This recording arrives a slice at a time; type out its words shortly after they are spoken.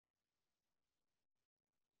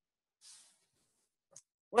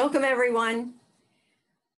Welcome, everyone.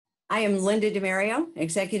 I am Linda DeMario,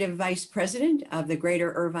 Executive Vice President of the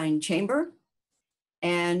Greater Irvine Chamber.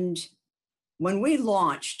 And when we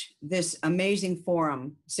launched this amazing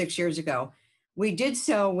forum 6 years ago, we did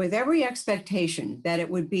so with every expectation that it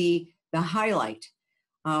would be the highlight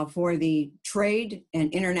for the trade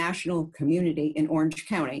and international community in Orange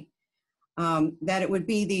County, that it would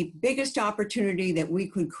be the biggest opportunity that we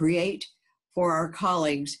could create for our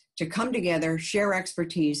colleagues to come together, share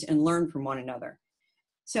expertise, and learn from one another.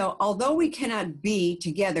 So although we cannot be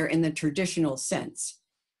together in the traditional sense,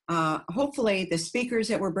 hopefully the speakers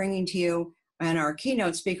that we're bringing to you and our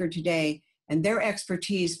keynote speaker today and their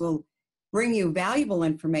expertise will bring you valuable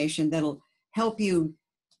information that'll help you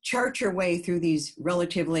chart your way through these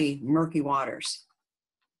relatively murky waters.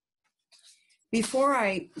 Before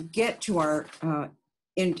I get to our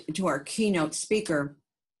keynote speaker,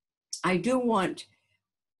 I do want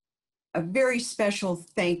a very special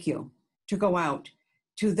thank you to go out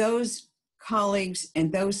to those colleagues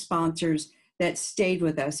and those sponsors that stayed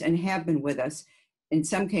with us and have been with us, in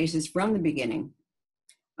some cases from the beginning.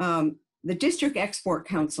 The District Export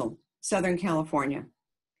Council, Southern California,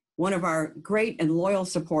 one of our great and loyal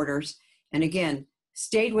supporters, and again,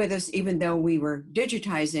 stayed with us even though we were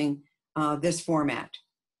digitizing this format.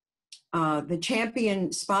 The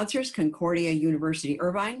champion sponsors, Concordia University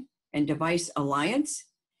Irvine and Device Alliance,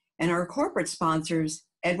 and our corporate sponsors,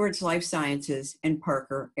 Edwards Life Sciences and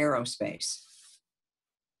Parker Aerospace.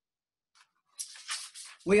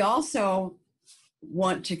 We also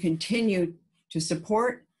want to continue to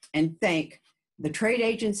support and thank the trade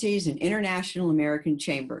agencies and international American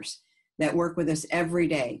chambers that work with us every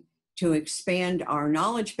day to expand our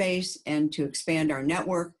knowledge base and to expand our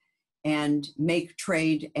network and make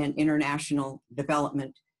trade and international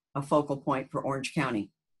development a focal point for Orange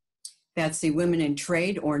County. That's the Women in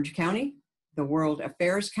Trade, Orange County, the World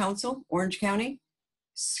Affairs Council, Orange County,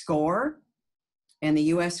 SCORE, and the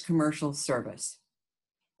U.S. Commercial Service.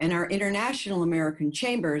 And our international American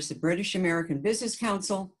chambers, the British American Business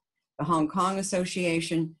Council, the Hong Kong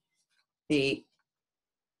Association, the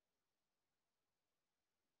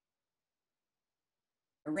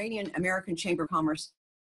Iranian American Chamber of Commerce,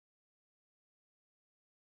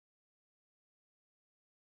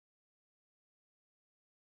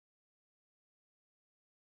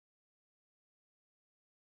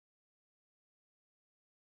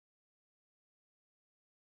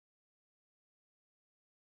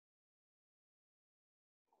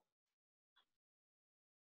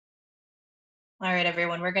 All right,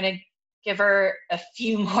 everyone, we're going to give her a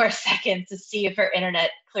few more seconds to see if her internet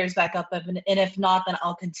clears back up. And if not, then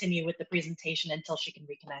I'll continue with the presentation until she can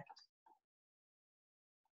reconnect.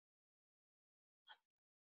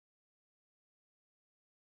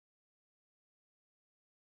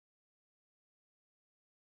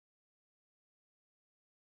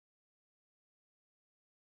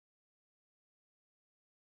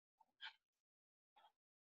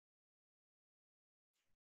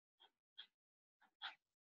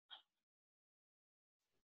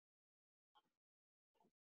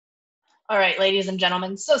 All right, ladies and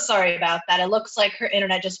gentlemen, so sorry about that. It looks like her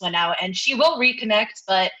internet just went out and she will reconnect,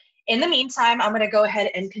 but in the meantime, I'm gonna go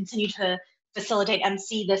ahead and continue to facilitate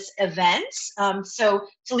MC this event. So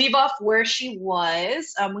to leave off where she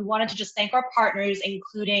was, we wanted to just thank our partners,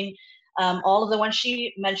 including all of the ones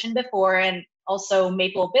she mentioned before, and also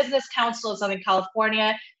Maple Business Council of Southern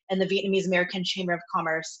California and the Vietnamese American Chamber of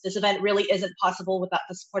Commerce. This event really isn't possible without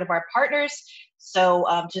the support of our partners. So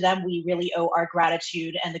to them, we really owe our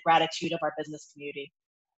gratitude and the gratitude of our business community.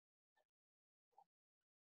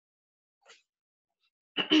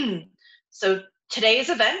 So today's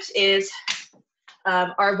event is,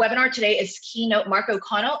 our webinar today is Keynote Mark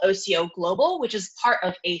O'Connell, OCO Global, which is part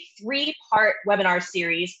of a 3-part webinar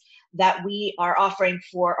series that we are offering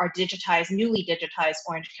for our newly digitized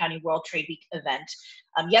Orange County World Trade Week event.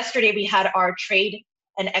 Yesterday, we had our trade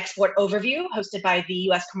and export overview hosted by the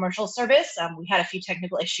U.S. Commercial Service. We had a few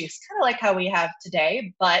technical issues, kind of like how we have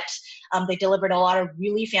today, but they delivered a lot of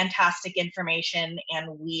really fantastic information,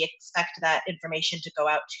 and we expect that information to go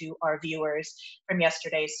out to our viewers from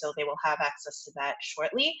yesterday, so they will have access to that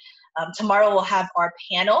shortly. Tomorrow, we'll have our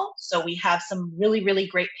panel. So we have some really, really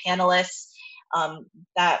great panelists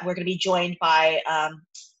that we're going to be joined by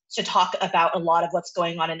to talk about a lot of what's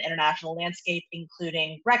going on in the international landscape,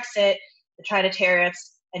 including Brexit, the China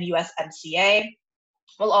tariffs, and USMCA.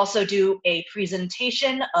 We'll also do a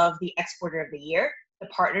presentation of the Exporter of the Year, the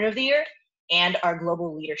Partner of the Year, and our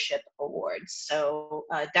Global Leadership Awards. So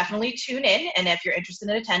definitely tune in, and if you're interested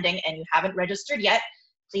in attending and you haven't registered yet,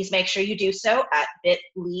 please make sure you do so at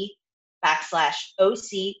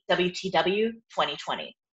bit.ly/OCWTW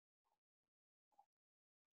 2020.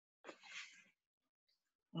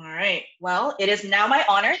 All right. Well, it is now my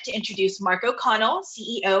honor to introduce Mark O'Connell,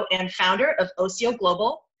 CEO and founder of OCO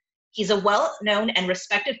Global. He's a well-known and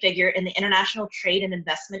respected figure in the international trade and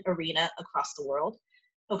investment arena across the world.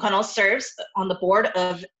 O'Connell serves on the board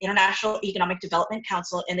of International Economic Development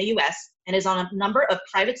Council in the US and is on a number of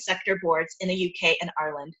private sector boards in the UK and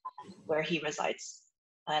Ireland, where he resides.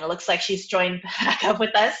 And it looks like she's joined back up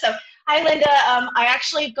with us. So hi, Linda. I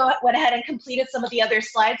actually went ahead and completed some of the other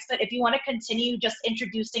slides, but if you want to continue just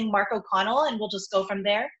introducing Mark O'Connell, and we'll just go from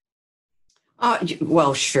there.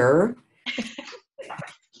 Well, sure.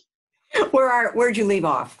 Where'd you leave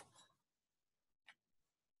off?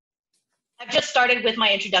 I've just started with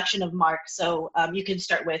my introduction of Mark, so you can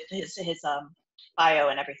start with his bio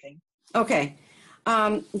and everything. Okay.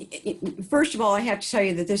 First of all, I have to tell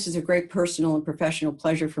you that this is a great personal and professional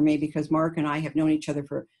pleasure for me because Mark and I have known each other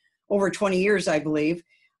for over 20 years, I believe.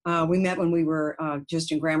 We met when we were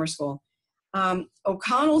just in grammar school.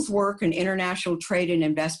 O'Connell's work in international trade and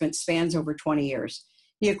investment spans over 20 years.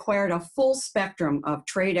 He acquired a full spectrum of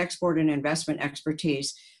trade, export, and investment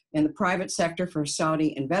expertise in the private sector for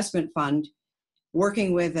Saudi Investment Fund,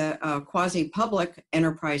 working with a quasi-public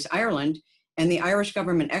enterprise Ireland, and the Irish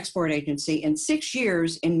Government Export Agency in 6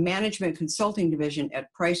 years in management consulting division at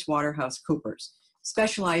PricewaterhouseCoopers,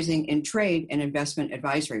 specializing in trade and investment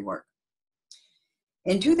advisory work.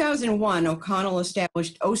 In 2001, O'Connell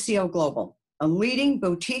established OCO Global, a leading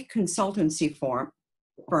boutique consultancy firm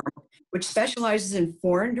which specializes in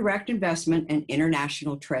foreign direct investment and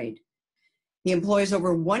international trade. He employs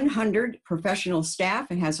over 100 professional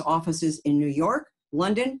staff and has offices in New York,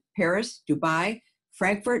 London, Paris, Dubai,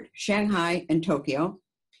 Frankfurt, Shanghai, and Tokyo,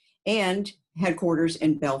 and headquarters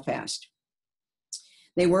in Belfast.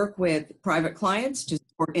 They work with private clients to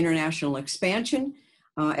support international expansion,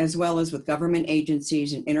 as well as with government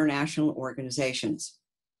agencies and international organizations.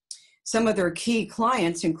 Some of their key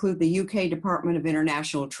clients include the UK Department of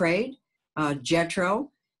International Trade, JETRO,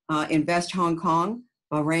 Invest Hong Kong,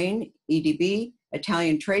 Bahrain, EDB,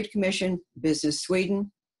 Italian Trade Commission, Business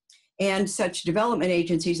Sweden, and such development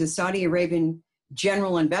agencies as Saudi Arabian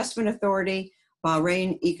General Investment Authority,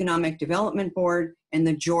 Bahrain Economic Development Board, and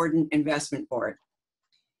the Jordan Investment Board.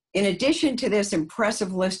 In addition to this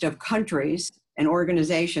impressive list of countries and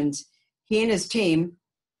organizations, he and his team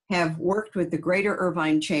have worked with the Greater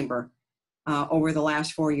Irvine Chamber over the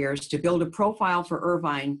last 4 years to build a profile for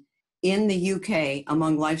Irvine in the UK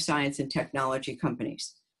among life science and technology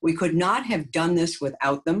companies. We could not have done this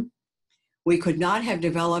without them. We could not have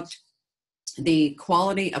developed the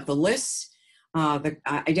quality of the lists,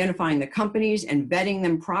 identifying the companies and vetting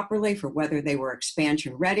them properly for whether they were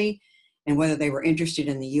expansion ready and whether they were interested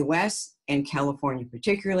in the US and California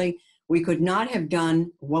particularly. We could not have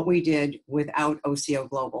done what we did without OCO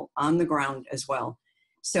Global on the ground as well.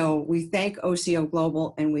 So we thank OCO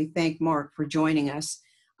Global and we thank Mark for joining us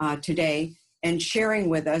today and sharing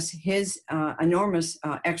with us his enormous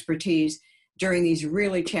expertise during these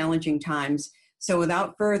really challenging times. So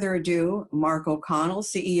without further ado, Mark O'Connell,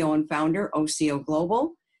 CEO and founder, OCO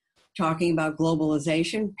Global, talking about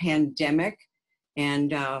globalization, pandemic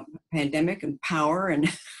and power. And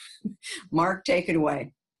Mark, take it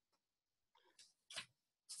away.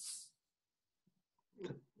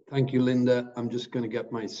 Thank you, Linda. I'm just going to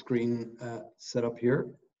get my screen set up here.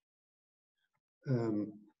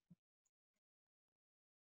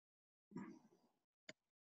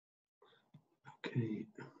 Okay.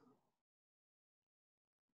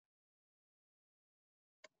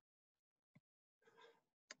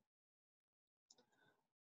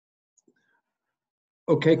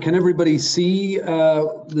 Okay, can everybody see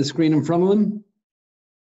the screen in front of them?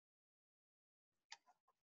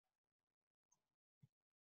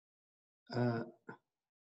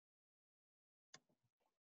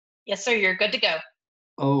 Yes, sir, you're good to go.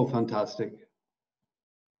 Oh, fantastic.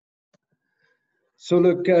 So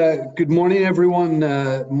look, good morning, everyone.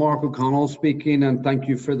 Mark O'Connell speaking, and thank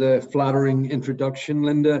you for the flattering introduction,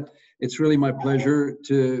 Linda. It's really my pleasure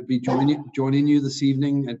to be joining you this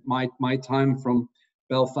evening at my time from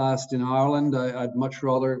Belfast in Ireland. I'd much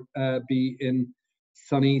rather be in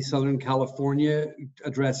sunny Southern California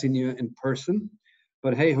addressing you in person.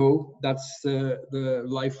 But hey ho, that's the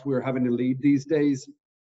life we're having to lead these days.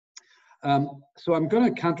 So I'm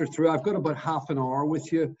going to canter through. I've got about half an hour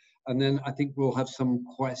with you, and then I think we'll have some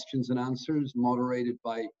questions and answers moderated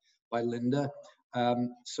by Linda.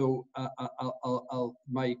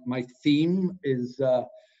 My theme is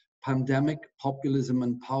pandemic, populism,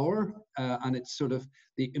 and power, and it's sort of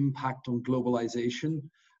the impact on globalization.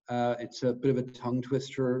 It's a bit of a tongue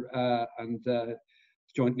twister, and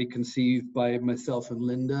jointly conceived by myself and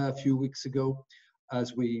Linda a few weeks ago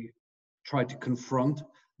as we tried to confront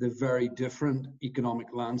the very different economic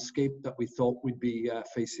landscape that we thought we'd be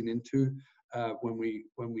facing into when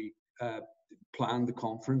we planned the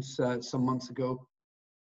conference some months ago.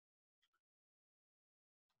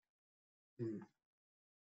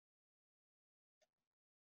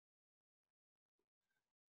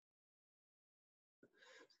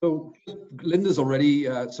 So Linda's already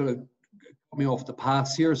sort of got me off the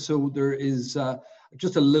pass here. So there is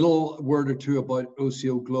just a little word or two about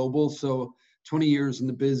OCO Global. So 20 years in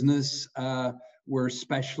the business. We're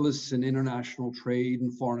specialists in international trade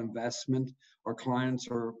and foreign investment. Our clients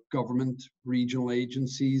are government, regional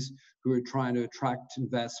agencies who are trying to attract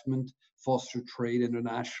investment, foster trade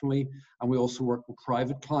internationally. And we also work with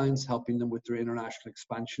private clients, helping them with their international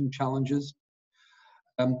expansion challenges.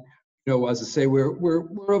 You know, as I say,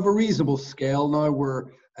 we're of a reasonable scale now. We're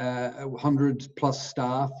 100+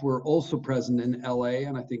 staff. We're also present in LA,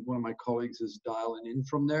 and I think one of my colleagues is dialing in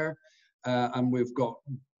from there. And we've got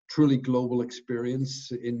truly global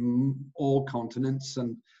experience in all continents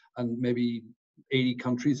and maybe 80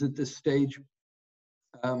 countries at this stage.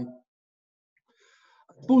 I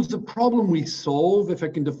suppose the problem we solve, if I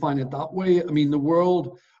can define it that way, I mean, the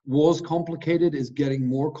world was complicated, is getting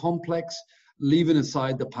more complex. Leaving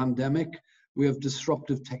aside the pandemic, we have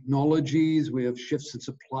disruptive technologies, we have shifts in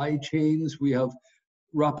supply chains, we have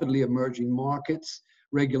rapidly emerging markets,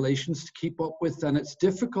 regulations to keep up with, and it's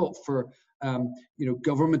difficult for you know,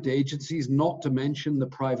 government agencies, not to mention the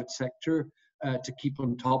private sector, to keep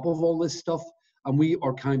on top of all this stuff. And we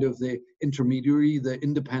are kind of the intermediary, the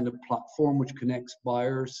independent platform which connects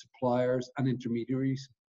buyers, suppliers, and intermediaries.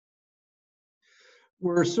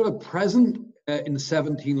 We're sort of present in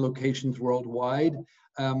 17 locations worldwide.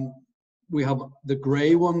 We have the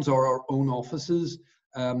gray ones are our own offices,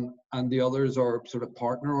 and the others are sort of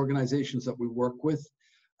partner organizations that we work with.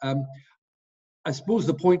 I suppose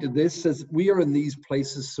the point of this is we are in these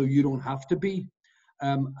places so you don't have to be.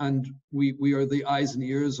 And we are the eyes and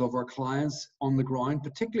ears of our clients on the ground,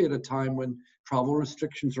 particularly at a time when travel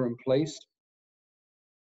restrictions are in place.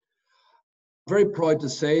 Very proud to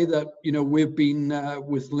say that, you know, we've been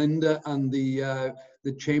with Linda and the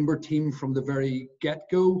Chamber team from the very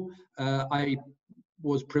get-go. I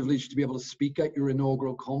was privileged to be able to speak at your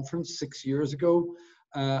inaugural conference 6 years ago.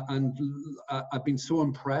 And I've been so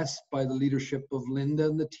impressed by the leadership of Linda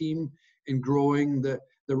and the team in growing the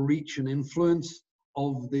reach and influence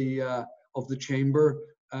of the Chamber,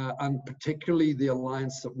 and particularly the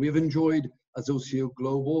alliance that we've enjoyed as OCO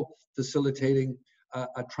Global, facilitating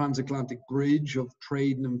a transatlantic bridge of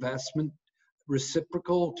trade and investment,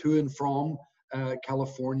 reciprocal to and from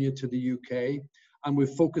California to the UK. And we've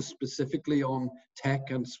focused specifically on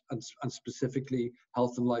tech and specifically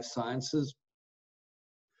health and life sciences.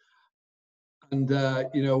 And,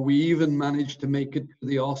 you know, we even managed to make it to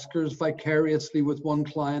the Oscars vicariously with one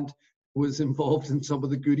client who was involved in some of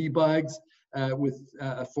the goodie bags with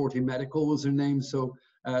Forte Medical was her name. So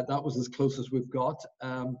that was as close as we've got,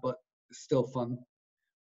 but still fun.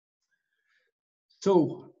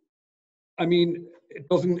 So, I mean,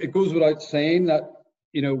 it goes without saying that,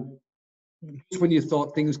 you know, just when you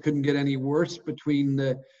thought things couldn't get any worse between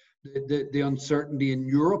the uncertainty in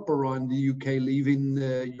Europe around the UK leaving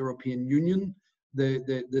the European Union,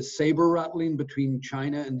 the saber rattling between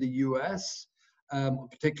China and the US,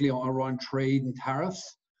 particularly around trade and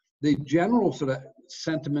tariffs, the general sort of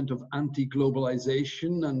sentiment of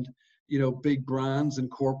anti-globalization and, you know, big brands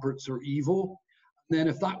and corporates are evil. And then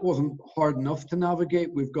if that wasn't hard enough to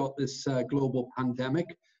navigate, we've got this global pandemic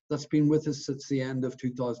that's been with us since the end of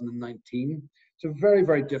 2019. So very,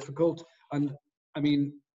 very difficult. And I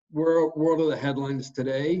mean, what are the headlines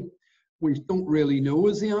today? We don't really know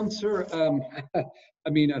is the answer. I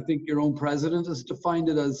mean, I think your own president has defined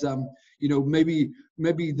it as, you know, maybe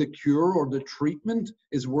the cure or the treatment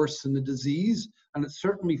is worse than the disease. And it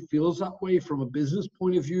certainly feels that way from a business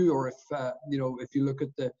point of view, or if, you know, if you look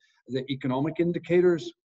at the economic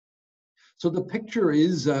indicators. So the picture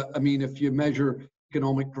is, I mean, if you measure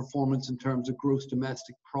economic performance in terms of gross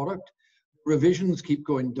domestic product, revisions keep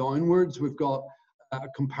going downwards. We've got a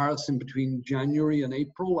comparison between January and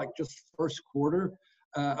April, like just first quarter,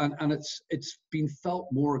 and it's been felt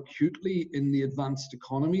more acutely in the advanced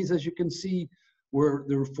economies, as you can see, where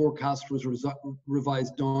the forecast was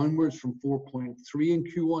revised downwards from 4.3 in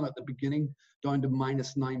Q1 at the beginning down to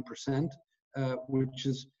 -9%, which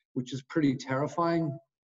is pretty terrifying.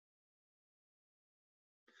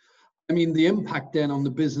 I mean, the impact then on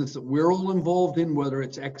the business that we're all involved in, whether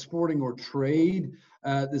it's exporting or trade,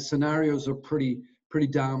 the scenarios are pretty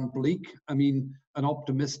damn bleak. I mean, an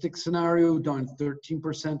optimistic scenario down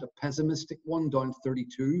 13%, a pessimistic one down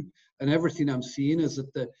 32%, and everything I'm seeing is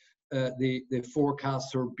that the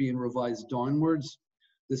forecasts are being revised downwards.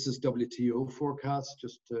 This is WTO forecast,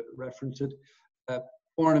 just to reference it.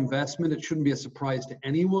 Foreign investment, it shouldn't be a surprise to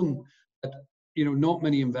anyone that, you know, not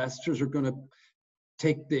many investors are going to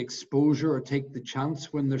take the exposure or take the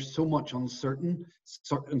chance when there's so much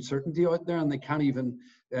uncertainty out there, and they can't even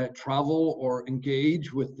travel or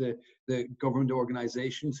engage with the government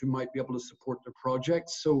organizations who might be able to support their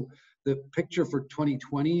projects. So the picture for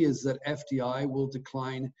 2020 is that FDI will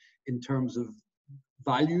decline in terms of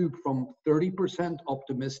value from 30%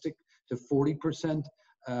 optimistic to 40%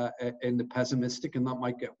 in the pessimistic, and that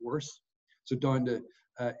might get worse. So down to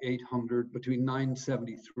 800, between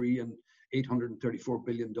 973 and $834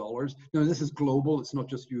 billion. Now, this is global, it's not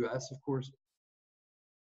just US, of course.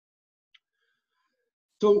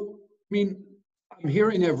 So, I mean, I'm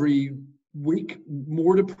hearing every week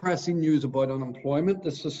more depressing news about unemployment,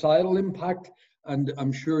 the societal impact, and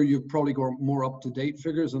I'm sure you've probably got more up-to-date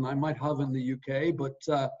figures than I might have in the UK, but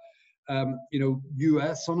you know,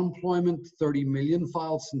 US unemployment, 30 million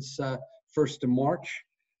filed since 1st of March.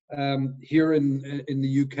 Here in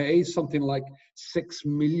the UK, something like 6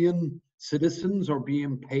 million citizens are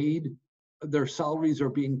being paid, their salaries are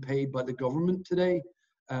being paid by the government today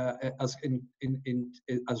as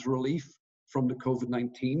relief from the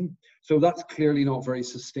COVID-19. So that's clearly not very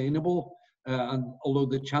sustainable. And although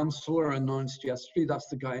the Chancellor announced yesterday, that's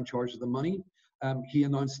the guy in charge of the money, he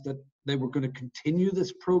announced that they were going to continue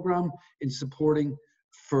this program in supporting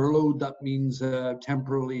furloughed, that means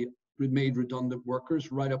temporarily made redundant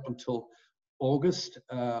workers, right up until August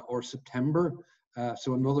or September.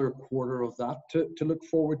 So another quarter of that to look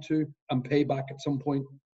forward to and pay back at some point.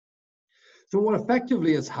 So what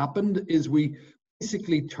effectively has happened is we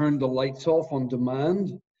basically turned the lights off on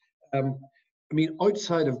demand. I mean,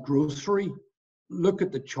 outside of grocery, look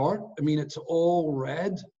at the chart. I mean, it's all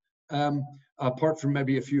red, apart from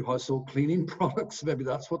maybe a few household cleaning products. Maybe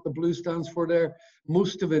that's what the blue stands for there.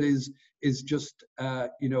 Most of it is just,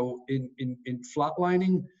 you know, in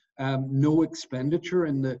flatlining, no expenditure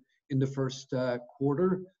in the first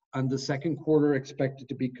quarter, and the second quarter expected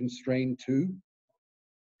to be constrained too.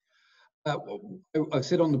 I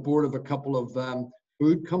sit on the board of a couple of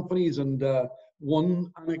food companies, and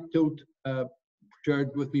one anecdote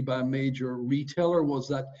shared with me by a major retailer was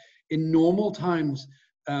that in normal times,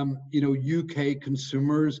 you know, UK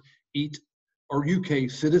consumers eat, or UK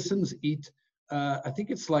citizens eat, I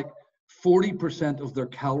think it's like 40% of their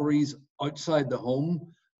calories outside the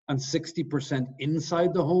home and 60%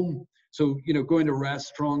 inside the home. So, you know, going to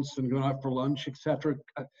restaurants and going out for lunch, etc.,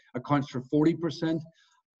 accounts for 40%.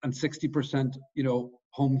 And 60%, you know,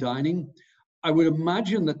 home dining. I would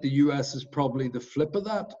imagine that the US is probably the flip of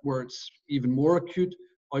that, where it's even more acute.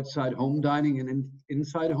 Outside home dining and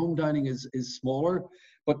inside home dining is smaller.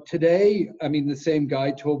 But today, I mean, the same guy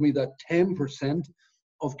told me that 10%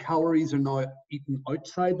 of calories are now eaten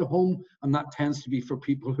outside the home, and that tends to be for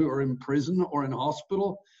people who are in prison or in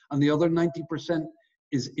hospital, and the other 90%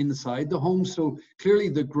 is inside the home. So clearly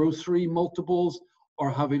the grocery multiples are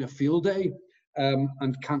having a field day.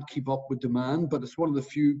 And can't keep up with demand, but it's one of the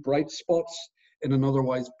few bright spots in an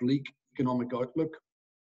otherwise bleak economic outlook.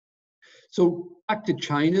 So back to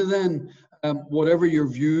China then, whatever your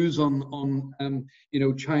views on you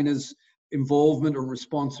know, China's involvement or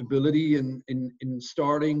responsibility in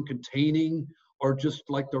starting, containing, or just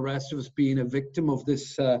like the rest of us being a victim of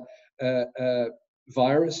this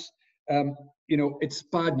virus, you know, it's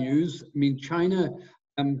bad news. I mean, China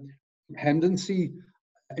dependency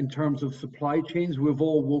in terms of supply chains, we've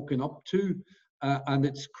all woken up to, and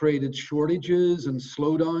it's created shortages and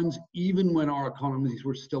slowdowns, even when our economies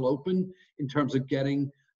were still open, in terms of getting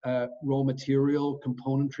raw material,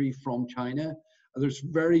 componentry from China. There's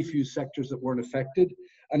very few sectors that weren't affected.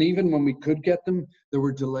 And even when we could get them, there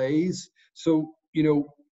were delays. So, you know,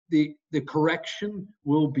 the correction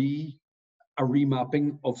will be a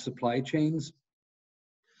remapping of supply chains.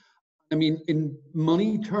 I mean, in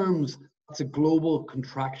money terms, it's a global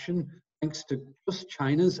contraction thanks to just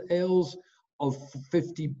China's ails of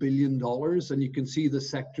 $50 billion. And you can see the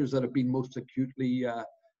sectors that have been most acutely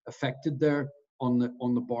affected there on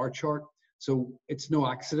the bar chart. So it's no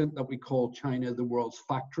accident that we call China the world's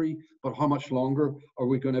factory, but how much longer are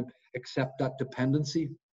we going to accept that dependency?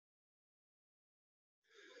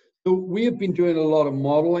 So we have been doing a lot of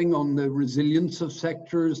modeling on the resilience of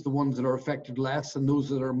sectors, the ones that are affected less and those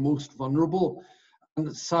that are most vulnerable.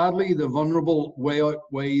 And sadly, the vulnerable way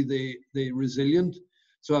outweigh the resilient.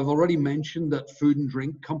 So I've already mentioned that food and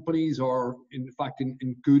drink companies are, in fact,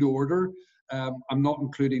 in good order. I'm not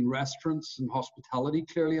including restaurants and hospitality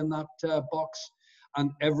clearly in that box.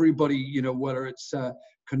 And everybody, you know, whether it's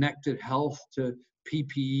connected health to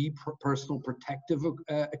PPE, personal protective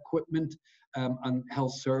equipment, and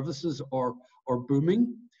health services are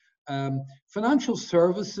booming. Financial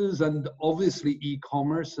services and obviously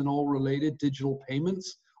e-commerce and all related digital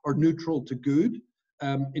payments are neutral to good.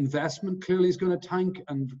 Investment clearly is going to tank,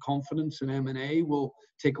 and confidence in M&A will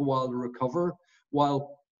take a while to recover,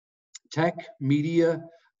 while tech, media,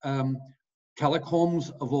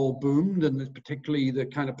 telecoms have all boomed, and particularly the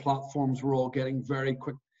kind of platforms we're all getting very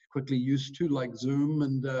quickly used to, like Zoom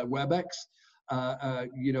and WebEx.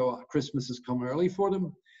 You know, Christmas has come early for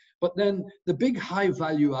them. But then the big high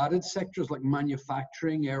value added sectors like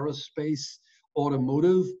manufacturing, aerospace,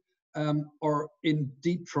 automotive are in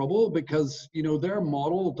deep trouble because, you know, their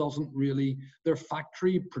model doesn't really, their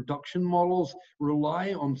factory production models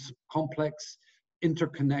rely on complex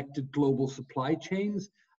interconnected global supply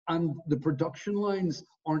chains, and the production lines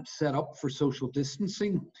aren't set up for social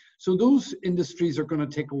distancing. So those industries are going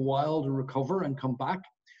to take a while to recover and come back.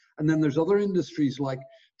 And then there's other industries like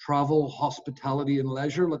travel, hospitality, and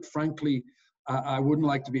leisure. Look, frankly, I wouldn't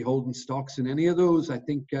like to be holding stocks in any of those. I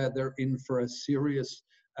think they're in for a serious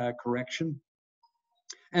correction.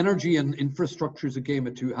 Energy and infrastructure is a game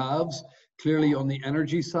of two halves. Clearly, on the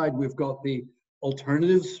energy side, we've got the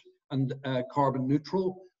alternatives and carbon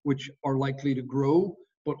neutral, which are likely to grow.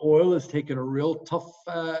 But oil has taken a real tough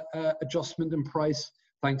adjustment in price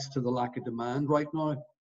thanks to the lack of demand right now.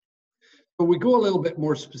 But we go a little bit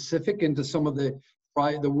more specific into some of the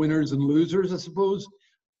winners and losers, I suppose.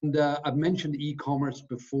 And I've mentioned e-commerce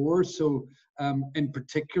before. So in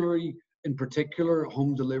particular,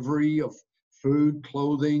 home delivery of food,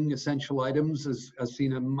 clothing, essential items has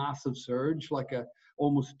seen a massive surge, like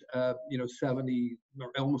almost 70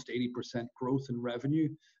 or almost 80% growth in revenue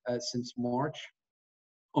since March.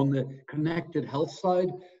 On the connected health side,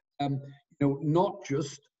 not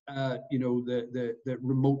just the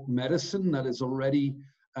remote medicine that is already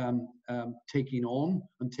taking on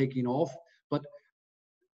and taking off, but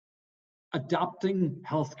adapting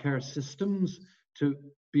healthcare systems to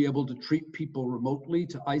be able to treat people remotely,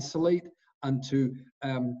 to isolate, and to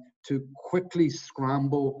quickly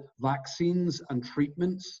scramble vaccines and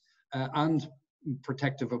treatments and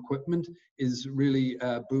protective equipment is really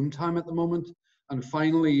boom time at the moment. And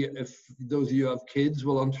finally, if those of you who have kids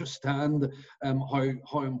will understand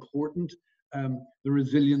how important the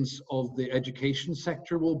resilience of the education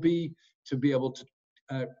sector will be to be able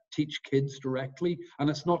to teach kids directly. And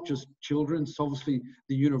it's not just children, it's obviously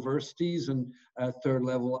the universities and third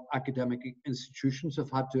level academic institutions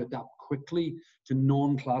have had to adapt quickly to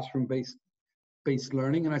non-classroom based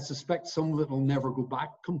learning. And I suspect some of it will never go back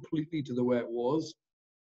completely to the way it was.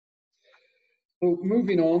 So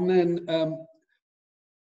moving on then,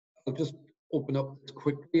 I'll just open up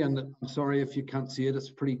quickly, and I'm sorry if you can't see it,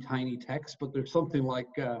 it's pretty tiny text, but there's something like,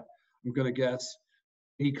 I'm going to guess,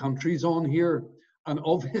 8 countries on here. And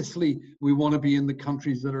obviously, we want to be in the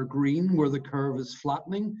countries that are green, where the curve is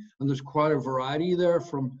flattening. And there's quite a variety there,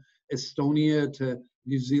 from Estonia to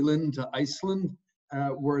New Zealand to Iceland,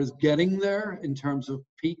 whereas getting there in terms of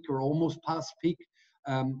peak or almost past peak,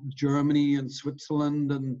 Germany and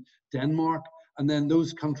Switzerland and Denmark. And then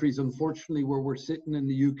those countries, unfortunately, where we're sitting in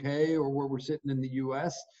the UK or where we're sitting in the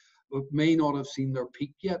US, may not have seen their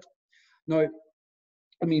peak yet. Now,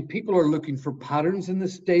 I mean, people are looking for patterns in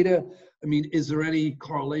this data. I mean, is there any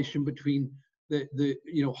correlation between the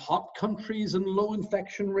hot countries and low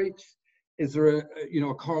infection rates? Is there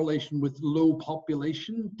a correlation with low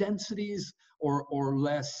population densities or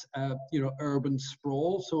less urban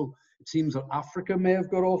sprawl? So it seems that Africa may have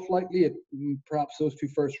got off lightly. Perhaps those two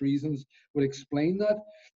first reasons would explain that.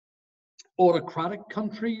 Autocratic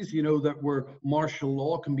countries, that where martial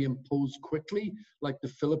law can be imposed quickly, like the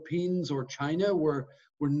Philippines or China, where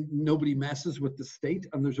nobody messes with the state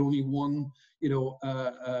and there's only one,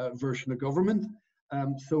 version of government.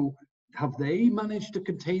 So have they managed to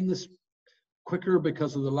contain this quicker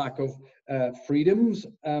because of the lack of freedoms?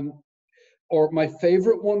 Or my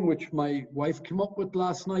favorite one, which my wife came up with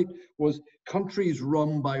last night, was countries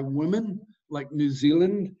run by women, like New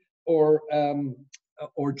Zealand or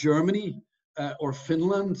Germany or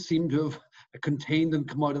Finland, seem to have contained and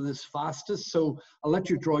come out of this fastest. So I'll let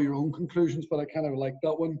you draw your own conclusions, but I kind of like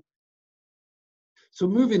that one. So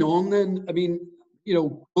moving on then, I mean,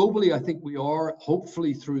 globally, I think we are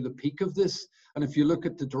hopefully through the peak of this. And if you look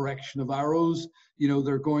at the direction of arrows,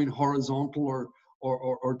 they're going horizontal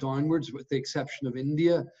or downwards, with the exception of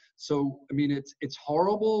India. So, I mean, it's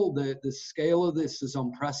horrible. The scale of this is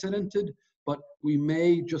unprecedented, but we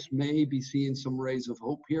may be seeing some rays of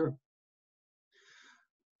hope here.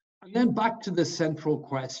 And then back to the central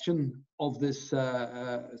question of this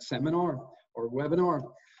seminar or webinar.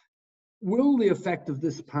 will the effect of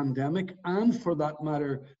this pandemic, and for that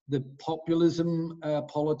matter, the populism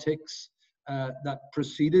politics that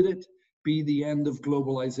preceded it, be the end of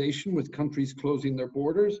globalization with countries closing their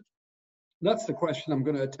borders? That's the question I'm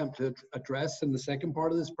going to attempt to address in the second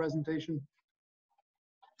part of this presentation.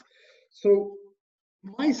 So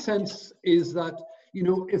my sense is that, you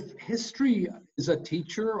know, if history is a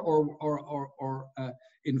teacher or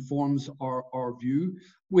informs our view,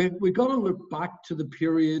 we've got to look back to the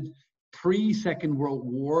period pre-Second World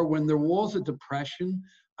War, when there was a depression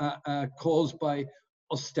caused by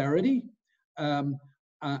austerity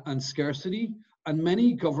and scarcity, and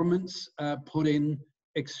many governments put in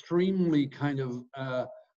extremely kind of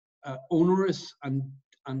onerous and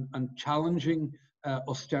challenging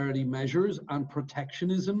austerity measures and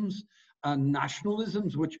protectionisms and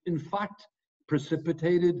nationalisms, which in fact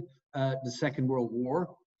precipitated the Second World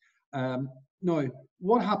War. Now,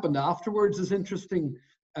 what happened afterwards is interesting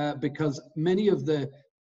because many of the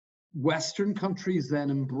Western countries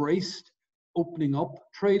then embraced opening up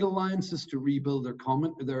trade alliances to rebuild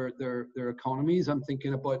their economies. I'm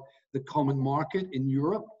thinking about the common market in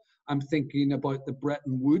Europe. I'm thinking about the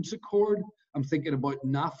Bretton Woods Accord. I'm thinking about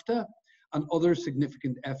NAFTA and other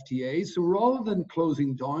significant FTAs. So rather than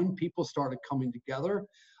closing down, people started coming together.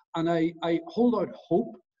 And I hold out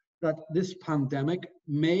hope that this pandemic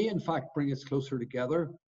may in fact bring us closer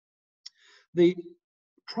together.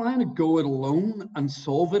 Trying to go it alone and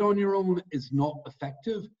solve it on your own is not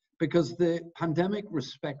effective, because the pandemic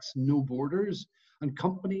respects no borders, and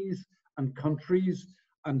companies and countries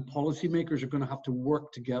and policymakers are going to have to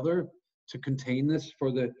work together to contain this for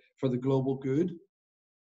the global good.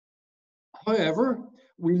 However,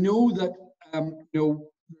 we know that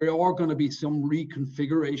there are going to be some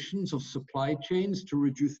reconfigurations of supply chains to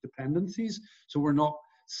reduce dependencies, so we're not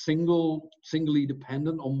singly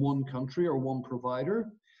dependent on one country or one provider.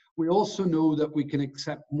 We also know that we can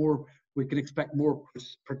expect more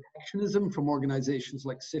protectionism from organizations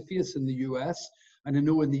like CFIUS in the US, and I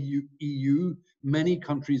know in the EU, many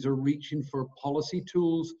countries are reaching for policy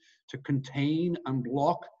tools to contain and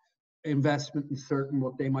block investment in certain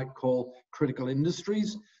what they might call critical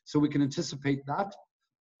industries. So we can anticipate that.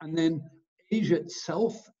 And then Asia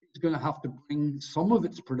itself is going to have to bring some of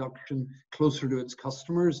its production closer to its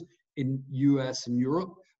customers in US and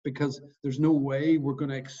Europe, because there's no way we're going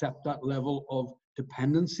to accept that level of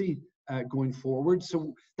dependency going forward.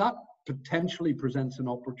 So that potentially presents an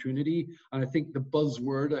opportunity. And I think the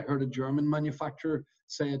buzzword, I heard a German manufacturer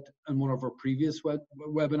say it in one of our previous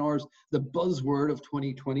webinars, the buzzword of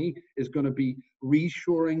 2020 is going to be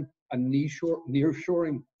reshoring and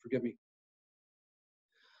nearshoring, forgive me.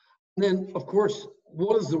 And then, of course,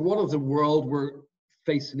 what is the world we're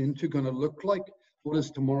facing into going to look like? What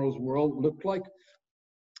does tomorrow's world look like?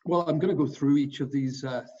 Well, I'm going to go through each of these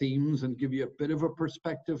themes and give you a bit of a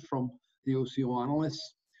perspective from the OCO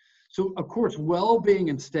analysts. So, of course, well-being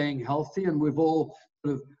and staying healthy, and we've all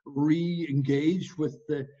sort of re-engaged with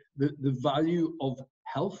the value of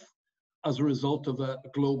health as a result of a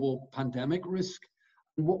global pandemic risk.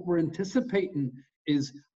 And what we're anticipating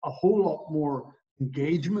is a whole lot more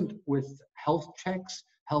engagement with health checks,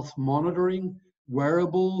 health monitoring,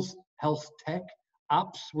 wearables, health tech,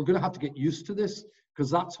 apps. We're going to have to get used to this, because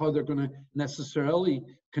that's how they're going to necessarily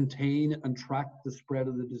contain and track the spread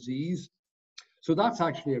of the disease. So that's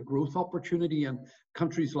actually a growth opportunity, and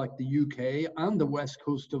countries like the UK and the west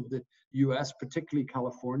coast of the US, particularly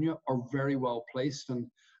California, are very well placed. And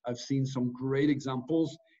I've seen some great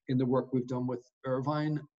examples in the work we've done with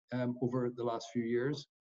Irvine over the last few years.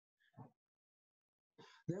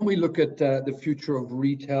 Then we look at the future of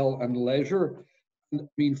retail and leisure. I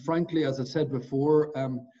mean, frankly, as I said before,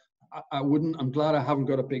 I'm glad I haven't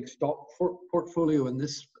got a big stock portfolio in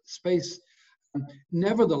this space.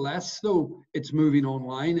 Nevertheless, though, it's moving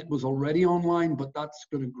online. It was already online, but that's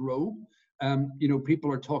going to grow. People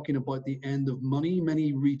are talking about the end of money.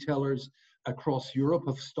 Many retailers across Europe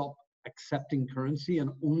have stopped accepting currency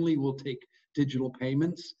and only will take digital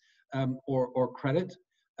payments or credit.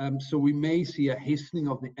 So we may see a hastening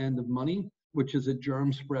of the end of money, which is a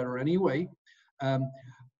germ spreader anyway.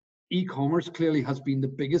 E-commerce clearly has been the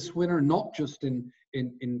biggest winner, not just in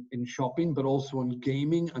shopping, but also in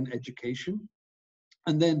gaming and education.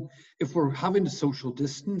 And then if we're having to social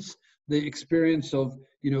distance, the experience of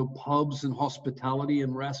pubs and hospitality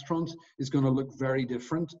and restaurants is going to look very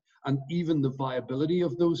different. And even the viability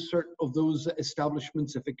of those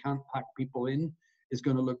establishments, if it can't pack people in, is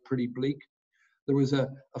going to look pretty bleak. There was a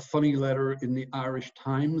funny letter in the Irish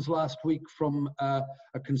Times last week from a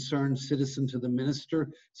concerned citizen to the minister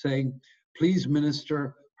saying, please,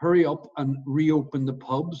 minister, hurry up and reopen the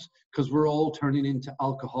pubs because we're all turning into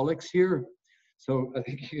alcoholics here. So I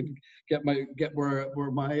think you can get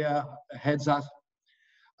where my head's at.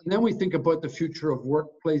 And then we think about the future of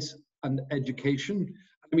workplace and education.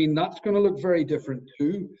 I mean, that's going to look very different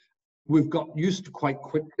too. We've got used quite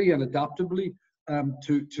quickly and adaptably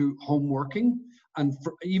to home working. And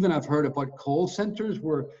even I've heard about call centers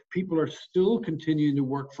where people are still continuing to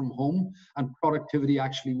work from home and productivity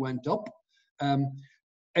actually went up.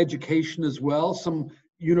 Education as well. Some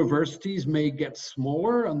universities may get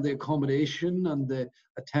smaller and the accommodation and the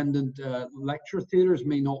attendant lecture theatres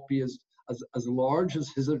may not be as large as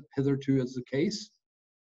hitherto is the case.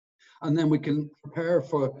 And then we can prepare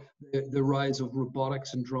for the rise of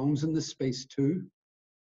robotics and drones in this space too.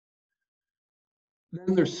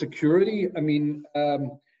 Then there's security. I mean,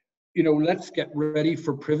 you know, let's get ready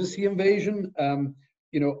for privacy invasion.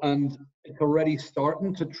 You know, and it's already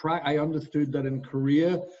starting to track. I understood that in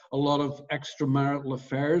Korea, a lot of extramarital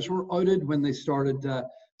affairs were outed when they started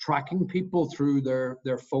tracking people through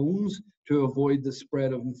their phones to avoid the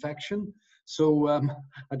spread of infection. So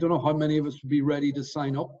I don't know how many of us would be ready to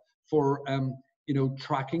sign up for, you know,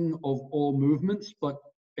 tracking of all movements, but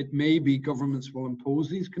it may be governments will impose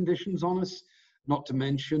these conditions on us, not to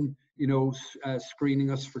mention, you know,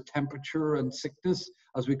 screening us for temperature and sickness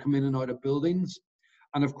as we come in and out of buildings.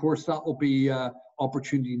 And of course, that will be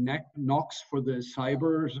opportunity knocks for the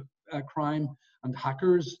cyber crime and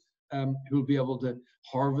hackers who will be able to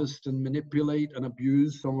harvest and manipulate and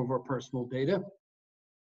abuse some of our personal data.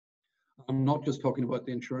 I'm not just talking about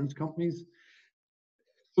the insurance companies.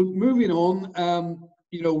 So moving on,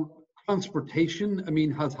 you know, transportation, I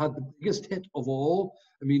mean, has had the biggest hit of all.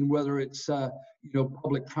 I mean, whether it's, you know,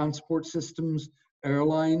 public transport systems,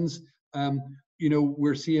 airlines, you know,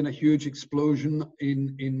 we're seeing a huge explosion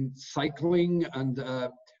in cycling and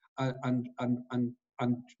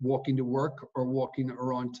walking to work or walking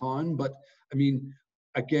around town. But I mean,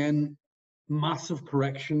 again, massive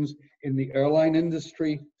corrections in the airline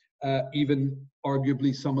industry. Even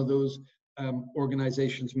arguably some of those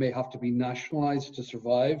organizations may have to be nationalized to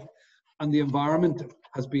survive. And the environment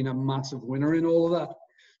has been a massive winner in all of that.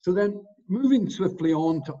 So then moving swiftly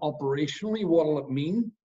on to operationally, what will it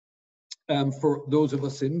mean for those of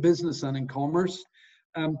us in business and in commerce?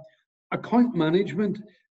 Account management,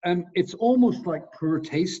 it's almost like poor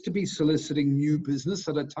taste to be soliciting new business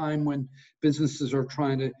at a time when businesses are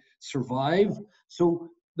trying to survive. So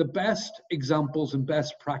the best examples and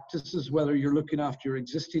best practices, whether you're looking after your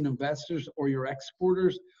existing investors or your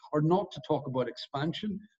exporters, are not to talk about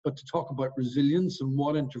expansion, but to talk about resilience and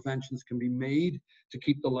what interventions can be made to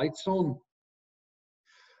keep the lights on.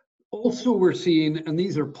 Also, we're seeing, and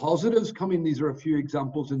these are positives coming, these are a few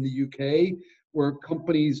examples in the UK, where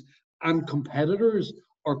companies and competitors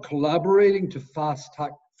are collaborating to fast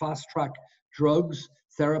track drugs,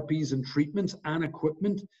 therapies and treatments and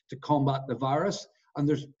equipment to combat the virus. And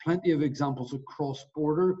there's plenty of examples of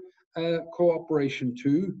cross-border cooperation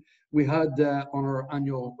too. We had on our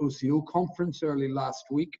annual OCO conference early last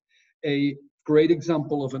week, a great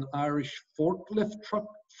example of an Irish forklift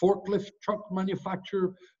truck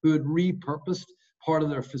manufacturer who had repurposed part of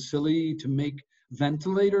their facility to make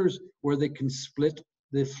ventilators where they can split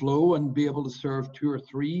the flow and be able to serve 2 or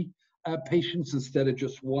 3 patients instead of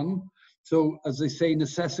just one. So as they say,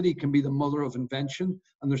 necessity can be the mother of invention,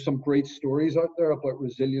 and there's some great stories out there about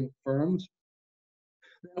resilient firms.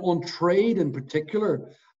 On trade in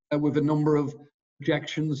particular, with a number of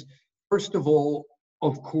projections. First of all,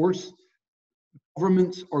 of course,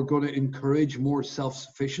 governments are going to encourage more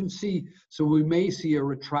self-sufficiency. So we may see a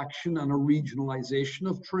retraction and a regionalization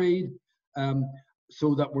of trade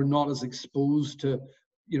so that we're not as exposed to,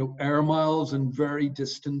 you know, air miles and very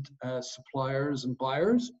distant suppliers and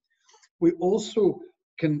buyers. We also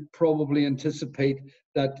can probably anticipate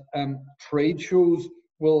that trade shows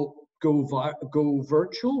will go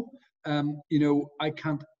virtual. You know, I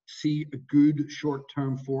can't see a good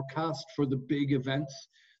short-term forecast for the big events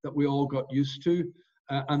that we all got used to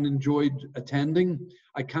and enjoyed attending.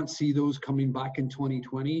 I can't see those coming back in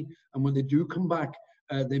 2020. And when they do come back,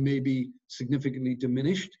 they may be significantly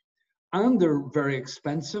diminished. And they're very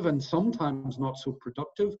expensive and sometimes not so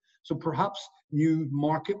productive. So perhaps new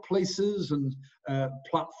marketplaces and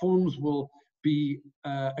platforms will be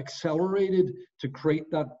accelerated to create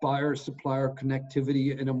that buyer-supplier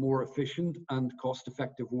connectivity in a more efficient and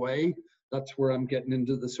cost-effective way. That's where I'm getting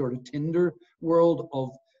into the sort of Tinder world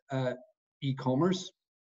of e-commerce.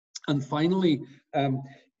 And finally,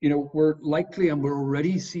 you know, we're likely and we're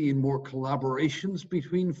already seeing more collaborations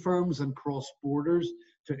between firms and cross borders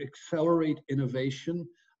to accelerate innovation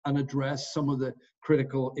and address some of the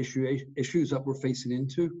critical issues that we're facing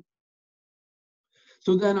into.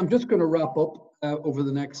 So then I'm just going to wrap up over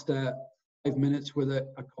the next 5 minutes with a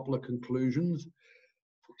couple of conclusions.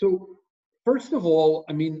 So first of all,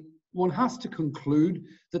 I mean, one has to conclude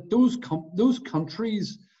that those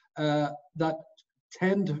countries that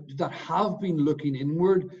have been looking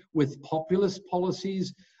inward with populist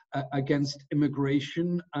policies against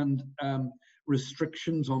immigration and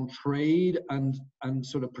restrictions on trade and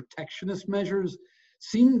sort of protectionist measures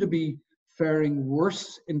seem to be faring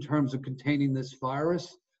worse in terms of containing this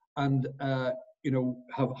virus and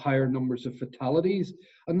have higher numbers of fatalities.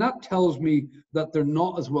 And that tells me that they're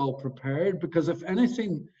not as well prepared, because if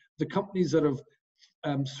anything, the companies that have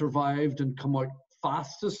survived and come out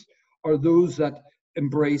fastest are those that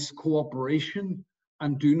embrace cooperation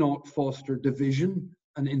and do not foster division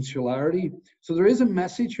and insularity. So there is a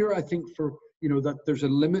message here, I think, for that there's a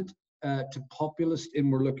limit to populist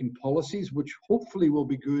inward-looking policies, which hopefully will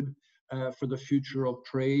be good for the future of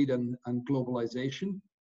trade and globalization.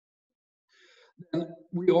 And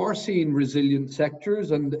we are seeing resilient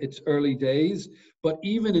sectors, and it's early days, but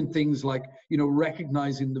even in things like,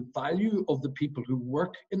 recognizing the value of the people who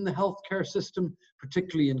work in the healthcare system,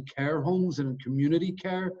 particularly in care homes and in community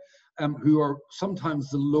care, who are sometimes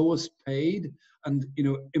the lowest paid, and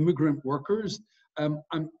immigrant workers.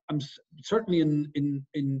 I'm certainly in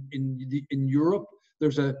Europe,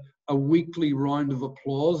 there's a weekly round of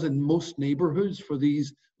applause in most neighborhoods for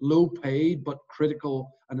these low paid but critical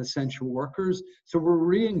and essential workers. So we're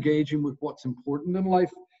re-engaging with what's important in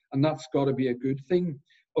life, and that's got to be a good thing.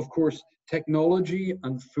 Of course, technology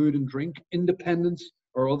and food and drink independence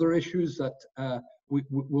are other issues that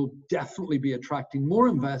will definitely be attracting more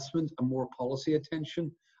investment and more policy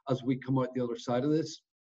attention as we come out the other side of this.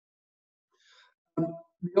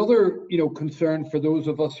 The other, concern for those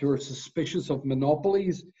of us who are suspicious of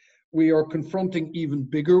monopolies, we are confronting even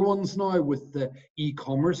bigger ones now with the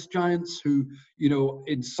e-commerce giants who,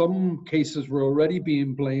 in some cases were already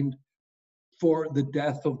being blamed for the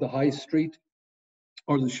death of the high street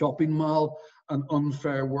or the shopping mall and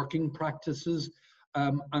unfair working practices.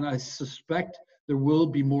 And I suspect there will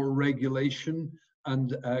be more regulation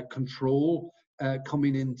and control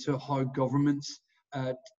coming into how governments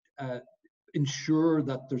ensure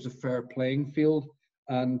that there's a fair playing field,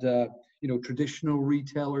 and traditional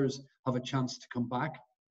retailers have a chance to come back.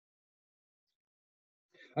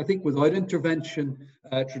 I think without intervention,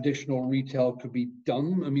 traditional retail could be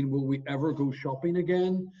done. I mean, will we ever go shopping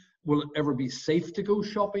again? Will it ever be safe to go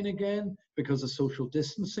shopping again because of social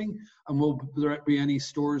distancing? And will there be any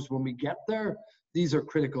stores when we get there? These are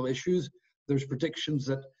critical issues. There's predictions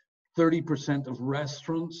that 30% of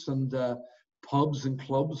restaurants and pubs and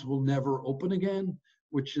clubs will never open again,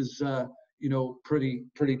 which is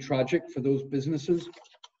pretty tragic for those businesses.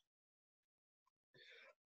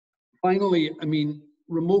 Finally, I mean,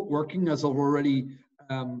 remote working, as I've already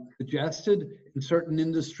suggested, in certain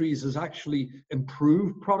industries has actually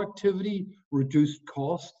improved productivity, reduced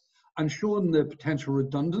cost, and shown the potential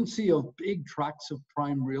redundancy of big tracts of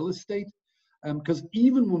prime real estate. Because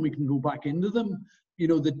even when we can go back into them,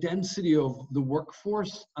 the density of the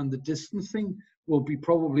workforce and the distancing will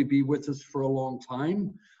probably be with us for a long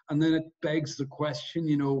time. And then it begs the question,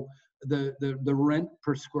 the rent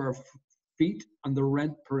per square feet and the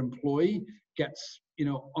rent per employee gets,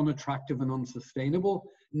 unattractive and unsustainable.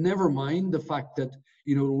 Never mind the fact that,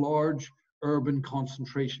 large urban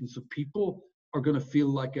concentrations of people are going to feel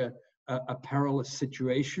like a perilous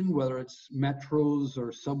situation, whether it's metros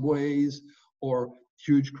or subways or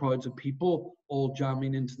huge crowds of people all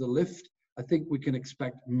jamming into the lift. I think we can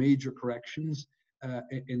expect major corrections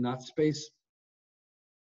in that space.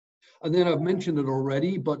 And then I've mentioned it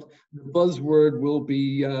already, but the buzzword will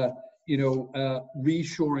be,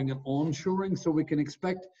 reshoring and onshoring. So we can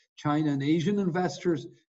expect China and Asian investors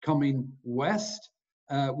coming west.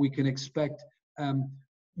 We can expect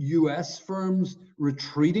US firms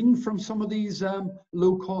retreating from some of these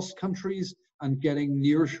low-cost countries and getting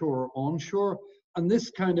nearshore or onshore. And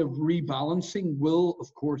this kind of rebalancing will,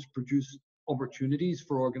 of course, produce opportunities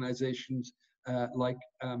for organizations like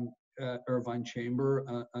Irvine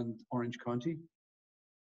Chamber and Orange County.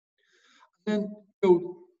 And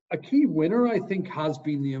a key winner, I think, has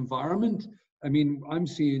been the environment. I mean, I'm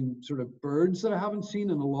seeing sort of birds that I haven't seen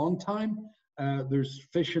in a long time. There's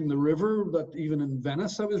fish in the river that even in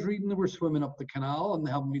Venice, I was reading, they were swimming up the canal and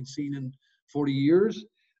they haven't been seen in 40 years.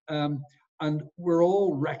 And we're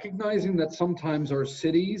all recognizing that sometimes our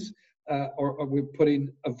cities, or we're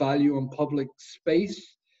putting a value on public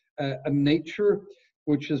space and nature,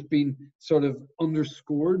 which has been sort of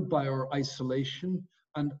underscored by our isolation.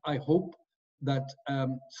 And I hope that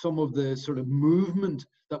some of the sort of movement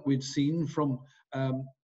that we've seen from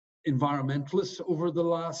environmentalists over the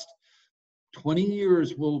last 20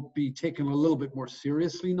 years will be taken a little bit more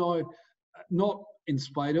seriously now, not in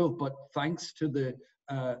spite of, but thanks to the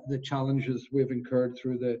challenges we've incurred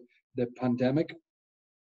through the pandemic.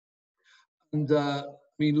 And I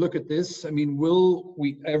mean, look at this. I mean, will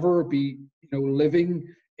we ever be, living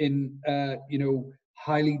in,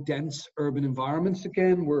 highly dense urban environments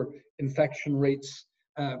again, where infection rates,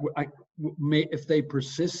 if they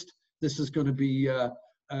persist, this is going to be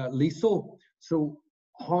lethal. So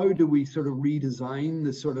how do we sort of redesign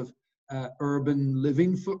the sort of urban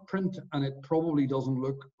living footprint? And it probably doesn't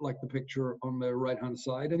look like the picture on the right-hand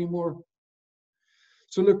side anymore.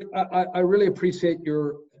 So look, I really appreciate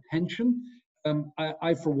your attention.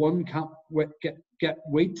 I for one can't wait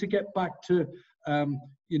to get back to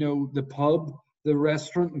the pub, the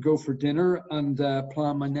restaurant, and go for dinner, and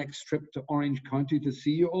plan my next trip to Orange County to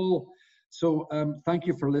see you all. So thank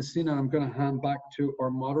you for listening, and I'm going to hand back to our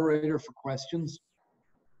moderator for questions.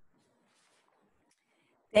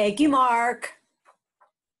 Thank you, Mark.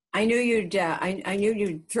 I knew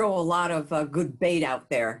you'd throw a lot of good bait out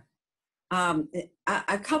there.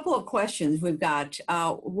 A couple of questions we've got.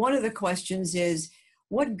 One of the questions is,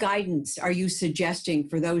 what guidance are you suggesting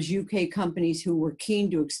for those UK companies who were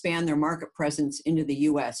keen to expand their market presence into the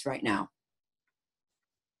US right now?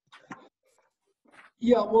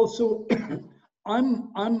 Yeah, well, so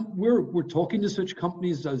we're talking to such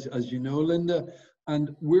companies, as you know, Linda,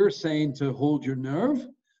 and we're saying to hold your nerve.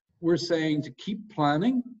 We're saying to keep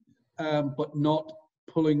planning, but not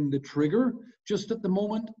pulling the trigger just at the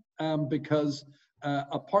moment, because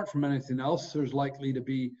apart from anything else, it's likely to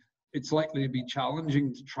be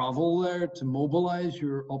challenging to travel there, to mobilize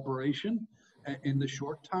your operation in the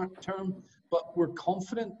short term. But we're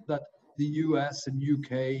confident that the US and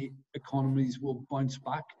UK economies will bounce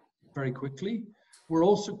back very quickly. We're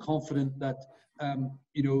also confident that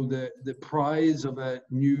the prize of a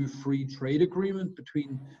new free trade agreement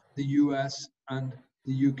between the US and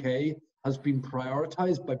the UK has been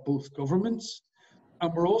prioritized by both governments.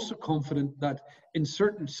 And we're also confident that in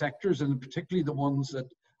certain sectors, and particularly the ones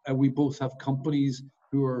that we both have companies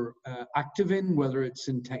who are active in, whether it's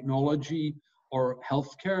in technology or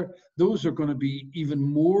healthcare, those are going to be even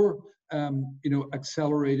more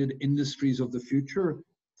accelerated industries of the future.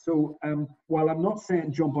 So while I'm not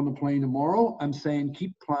saying jump on a plane tomorrow, I'm saying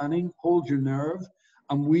keep planning, hold your nerve,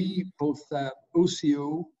 and we, both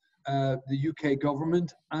OCO, the UK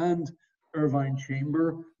government, and Irvine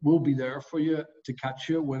Chamber will be there for you to catch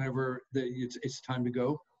you whenever it's time to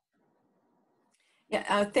go.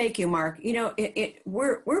 Yeah, thank you, Mark.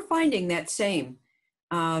 We're finding that same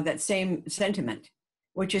sentiment,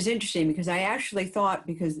 which is interesting, because I actually thought,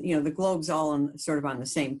 because the globe's all sort of on the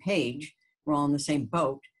same page, we're all in the same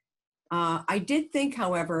boat. I did think,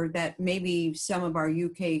 however, that maybe some of our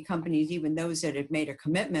UK companies, even those that have made a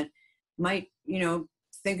commitment, might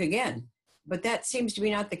think again. But that seems to be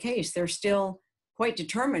not the case. They're still quite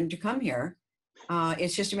determined to come here.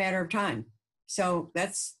 It's just a matter of time. So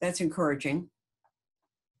that's encouraging.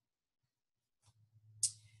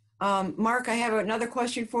 Mark, I have another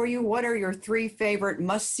question for you. What are your 3 favorite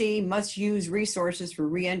must-see, must-use resources for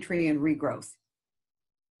re-entry and regrowth?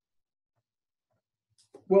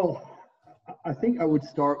 Well, I think I would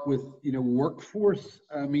start with, workforce.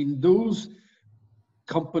 I mean, those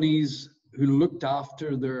companies who looked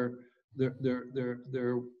after their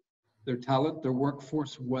talent, their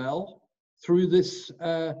workforce well through this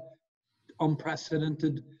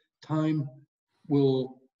unprecedented time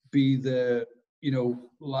will be the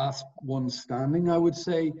last one standing. I would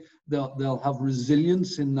say they'll have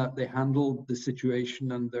resilience in that they handle the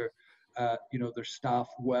situation and their staff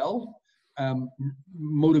well.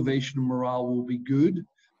 Motivation and morale will be good,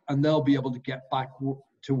 and they'll be able to get back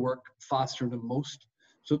to work faster than most.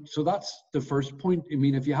 So that's the first point. I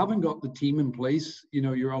mean, if you haven't got the team in place,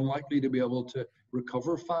 you're unlikely to be able to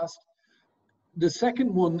recover fast. The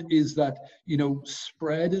second one is that,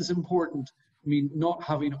 spread is important. I mean, not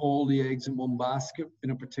having all the eggs in one basket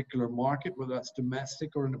in a particular market, whether that's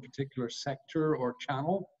domestic or in a particular sector or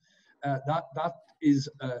channel, that is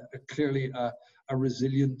clearly a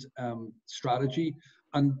resilient strategy.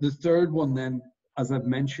 And the third one then, as I've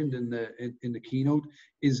mentioned in the keynote,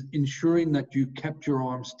 is ensuring that you kept your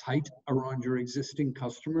arms tight around your existing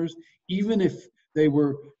customers, even if they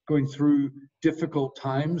were going through difficult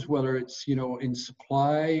times, whether it's in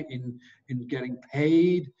supply, in getting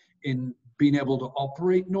paid, in being able to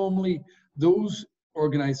operate normally. Those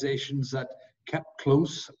organizations that kept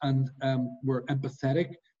close and were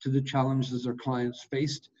empathetic to the challenges their clients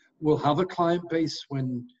faced will have a client base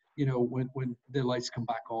when when the lights come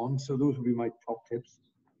back on. So those would be my top tips.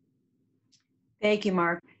 Thank you,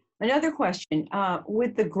 Mark. Another question,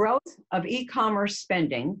 with the growth of e-commerce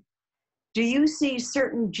spending, do you see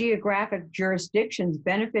certain geographic jurisdictions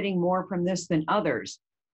benefiting more from this than others?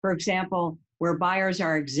 For example, where buyers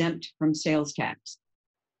are exempt from sales tax?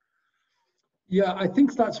 Yeah, I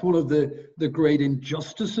think that's one of the great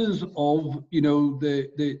injustices of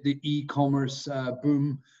the e-commerce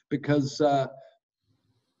boom, because the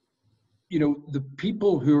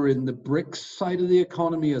people who are in the bricks side of the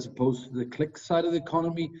economy as opposed to the click side of the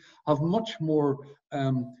economy have much more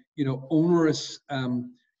onerous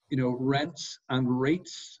rents and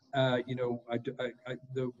rates. The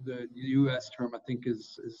US term I think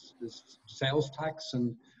is sales tax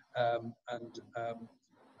and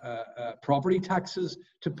property taxes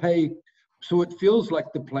to pay. So it feels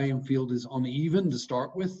like the playing field is uneven to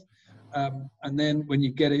start with. And then when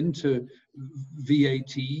you get into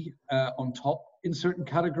VAT on top in certain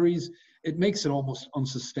categories, it makes it almost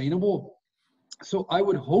unsustainable. So I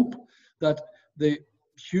would hope that the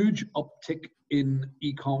huge uptick in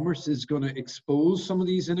e-commerce is going to expose some of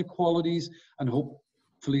these inequalities and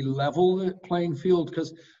hopefully level the playing field.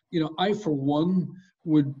 Because, I, for one,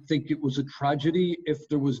 would think it was a tragedy if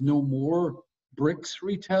there was no more bricks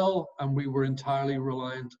retail and we were entirely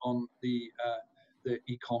reliant on the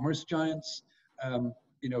e-commerce giants,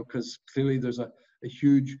 because clearly there's a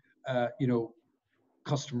huge,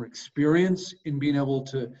 customer experience in being able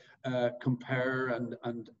to compare and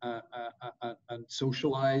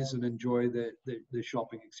socialize and enjoy the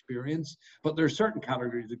shopping experience. But there are certain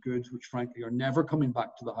categories of goods which, frankly, are never coming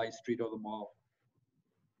back to the high street or the mall.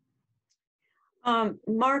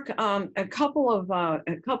 Mark, a couple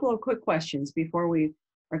of quick questions before we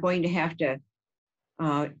are going to have to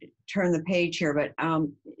turn the page here, but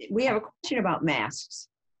we have a question about masks.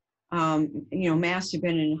 Masks have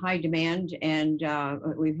been in high demand, and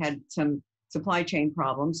we've had some supply chain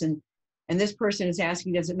problems. And this person is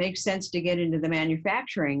asking, does it make sense to get into the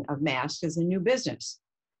manufacturing of masks as a new business?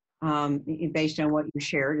 Based on what you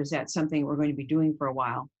shared, is that something we're going to be doing for a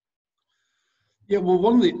while? Yeah, well,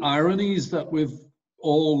 one of the ironies that we've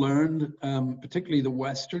all learned, particularly the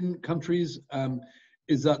Western countries,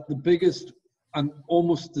 is that the biggest and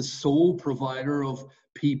almost the sole provider of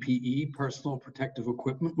PPE, personal protective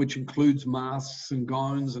equipment, which includes masks and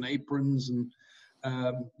gowns and aprons and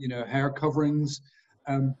hair coverings,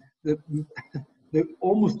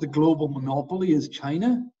 almost the global monopoly is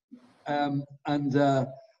China, and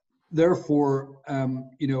therefore,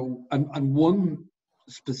 and one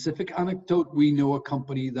specific anecdote, we know a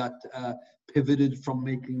company that pivoted from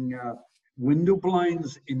making window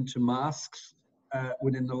blinds into masks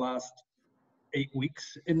within the last 8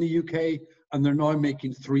 weeks in the UK, and they're now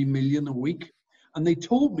making 3 million a week. And they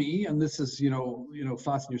told me, and this is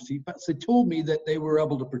fasten your seatbelts, they told me that they were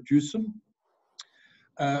able to produce them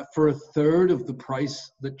for a third of the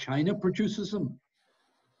price that China produces them.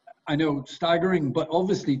 I know, staggering, but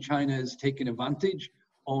obviously China is taking advantage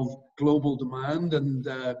of global demand, and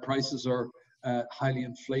prices are highly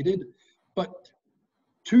inflated. But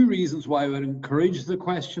two reasons why I would encourage the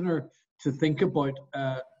questioner to think about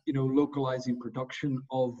localizing production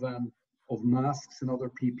of masks and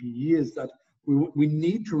other PPE is that we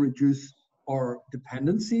need to reduce our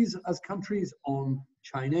dependencies as countries on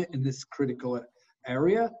China in this critical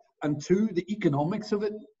area. And two, the economics of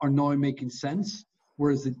it are now making sense,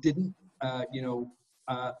 whereas it didn't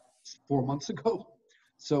 4 months ago.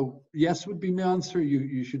 So yes would be my answer.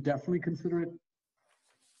 You should definitely consider it.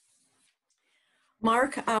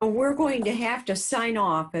 Mark, we're going to have to sign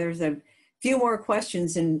off. There's a few more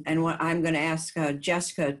questions, and what I'm going to ask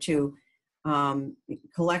Jessica to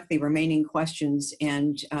collect the remaining questions,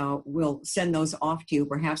 and we'll send those off to you.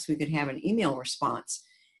 Perhaps we could have an email response,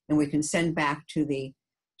 and we can send back to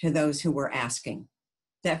those who were asking.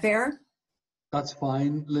 Is that fair? That's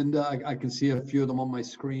fine, Linda. I can see a few of them on my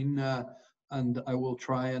screen, and I will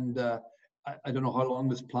try and I don't know how long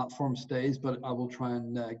this platform stays, but I will try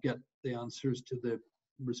and get the answers to the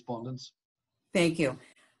respondents. Thank you.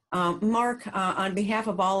 Mark, on behalf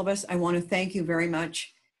of all of us, I want to thank you very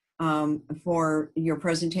much for your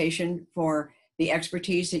presentation, for the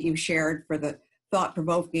expertise that you've shared, for the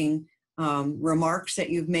thought-provoking remarks that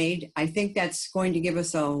you've made. I think that's going to give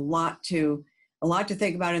us a lot to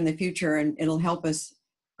think about in the future, and it'll help us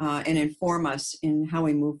and inform us in how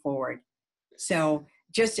we move forward. So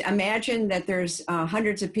just imagine that there's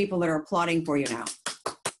hundreds of people that are applauding for you now.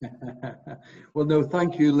 Well, no,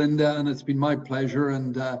 thank you, Linda, and it's been my pleasure.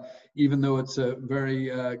 And even though it's a very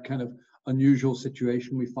kind of unusual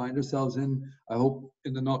situation we find ourselves in, I hope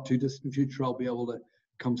in the not too distant future I'll be able to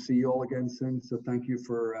come see you all again soon. So thank you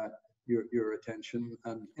for your attention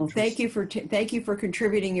and well, interest. thank you for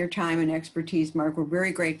contributing your time and expertise, Mark. We're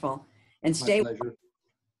very grateful. And stay. My pleasure.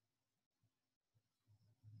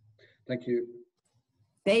 Thank you.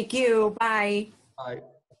 Thank you. Bye. Bye.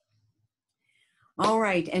 All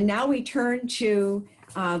right, and now we turn to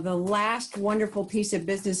the last wonderful piece of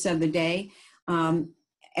business of the day.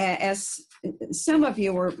 As some of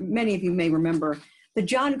you, or many of you may remember, the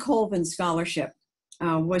John Colvin Scholarship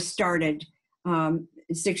was started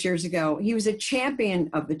 6 years ago. He was a champion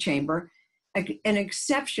of the Chamber, an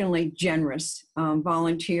exceptionally generous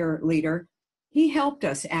volunteer leader. He helped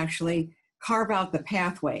us actually carve out the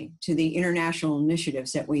pathway to the international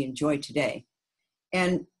initiatives that we enjoy today.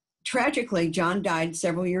 And tragically, John died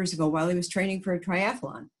several years ago while he was training for a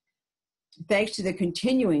triathlon. Thanks to the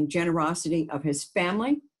continuing generosity of his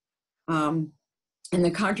family and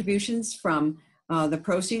the contributions from the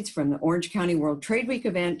proceeds from the Orange County World Trade Week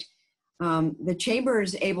event, the Chamber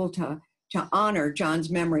is able to honor John's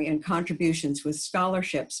memory and contributions with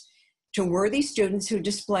scholarships to worthy students who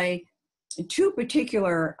display two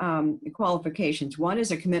particular qualifications. One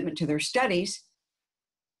is a commitment to their studies,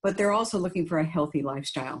 but they're also looking for a healthy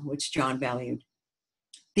lifestyle, which John valued.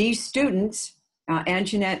 These students,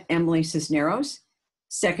 Anjanette Emily Cisneros,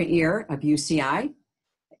 second year of UCI,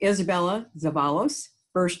 Isabella Zavalos,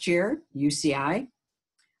 first year UCI,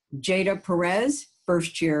 Jada Perez,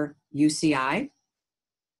 first year UCI,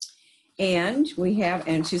 and we have,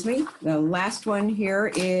 the last one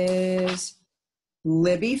here is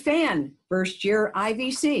Libby Fan, first year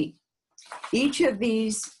IVC. Each of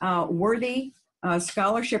these worthy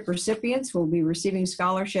scholarship recipients will be receiving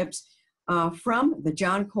scholarships from the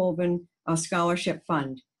John Colvin Scholarship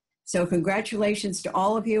Fund. So congratulations to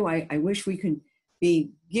all of you. I wish we could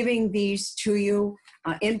be giving these to you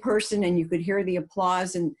in person and you could hear the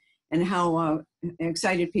applause and how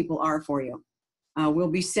excited people are for you.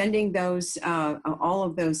 We'll be sending those all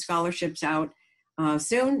of those scholarships out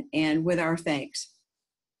soon and with our thanks.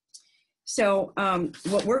 So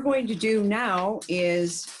what we're going to do now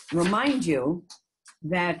is remind you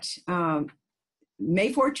that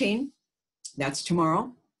May 14, that's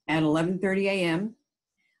tomorrow at 11:30 a.m.,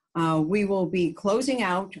 we will be closing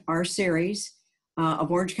out our series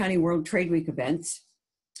of Orange County World Trade Week events,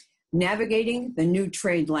 Navigating the New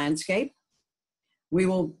Trade Landscape. We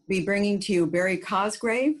will be bringing to you Barry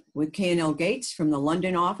Cosgrave with K&L Gates from the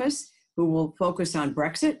London office, who will focus on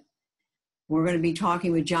Brexit. We're going to be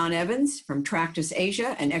talking with John Evans from Tractus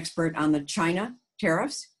Asia, an expert on the China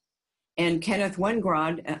tariffs, and Kenneth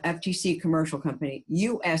Wengrod, FTC Commercial Company,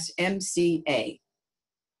 USMCA.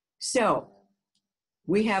 So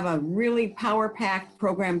we have a really power-packed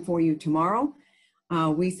program for you tomorrow.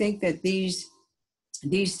 We think that these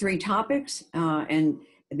three topics and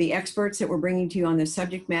the experts that we're bringing to you on this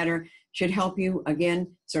subject matter should help you, again,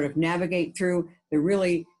 sort of navigate through the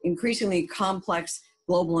really increasingly complex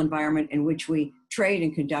global environment in which we trade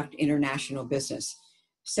and conduct international business.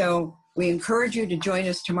 So we encourage you to join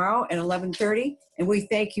us tomorrow at 11:30, and we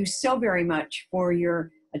thank you so very much for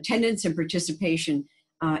your attendance and participation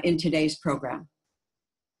in today's program.